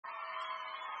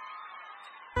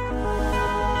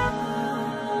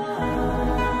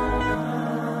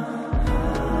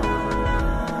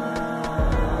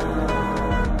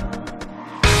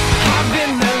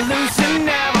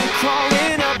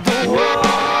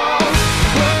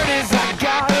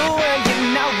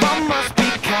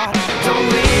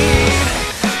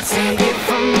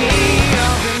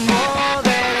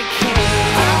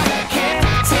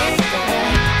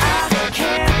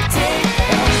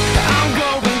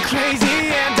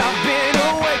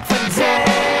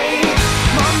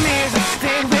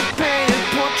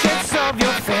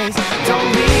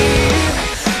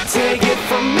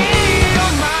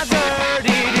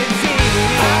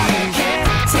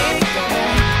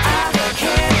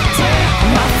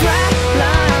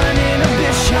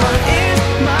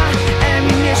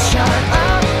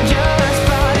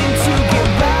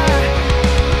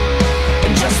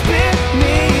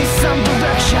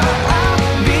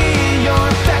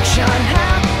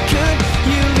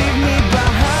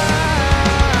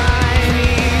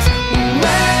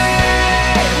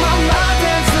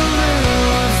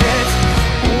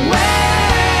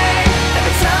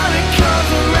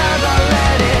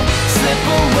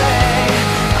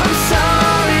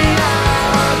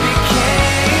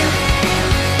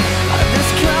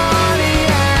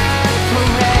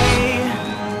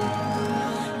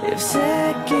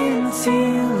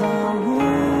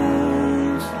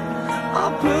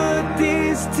I'll put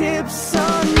these tips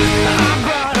on you. I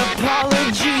brought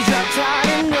apologies wrapped tight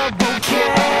in a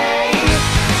bouquet,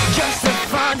 just to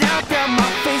find out that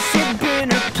my face had been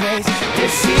replaced.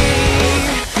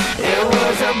 Deceived, it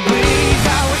was a breeze.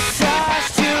 I was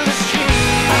tossed to the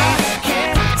street. I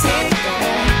can't take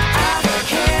that, I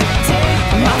can't take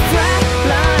that. My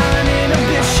flatline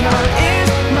inhibition is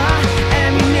my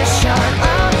ammunition.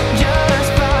 I'm just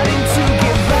fighting to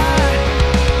get by.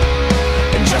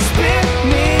 Just spit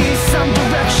me some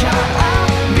direction,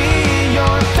 I'll be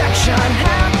your affection.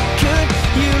 How could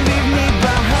you leave me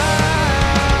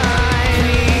behind?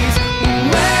 Please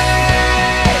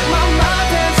wait, my mind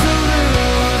tends to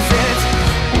lose its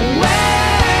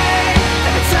way.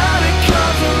 Every time it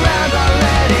comes around, I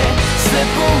let it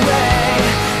slip away.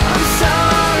 I'm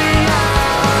sorry I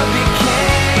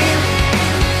became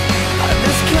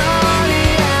this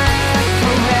cardiac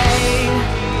parade.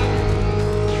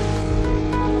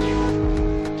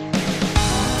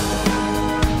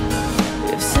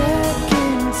 If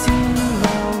seconds heal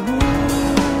our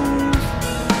wounds,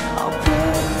 I'll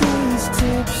put these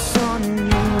tips on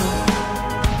you.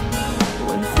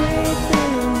 When faith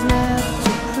is left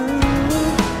to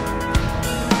prove,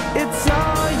 it's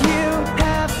all you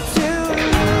have to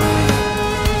lose.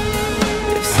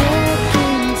 If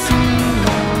seconds heal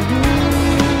our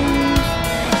wounds,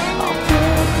 I'll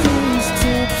put these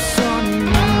tips on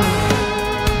you.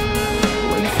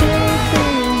 When faith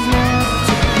is left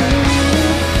to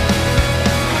prove,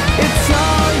 it's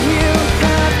all you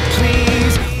have.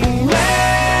 Please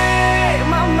wait,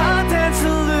 my mind tends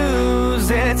to lose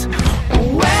its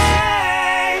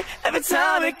way. Every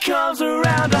time it comes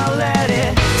around, I let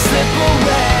it slip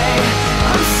away.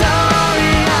 I'm sorry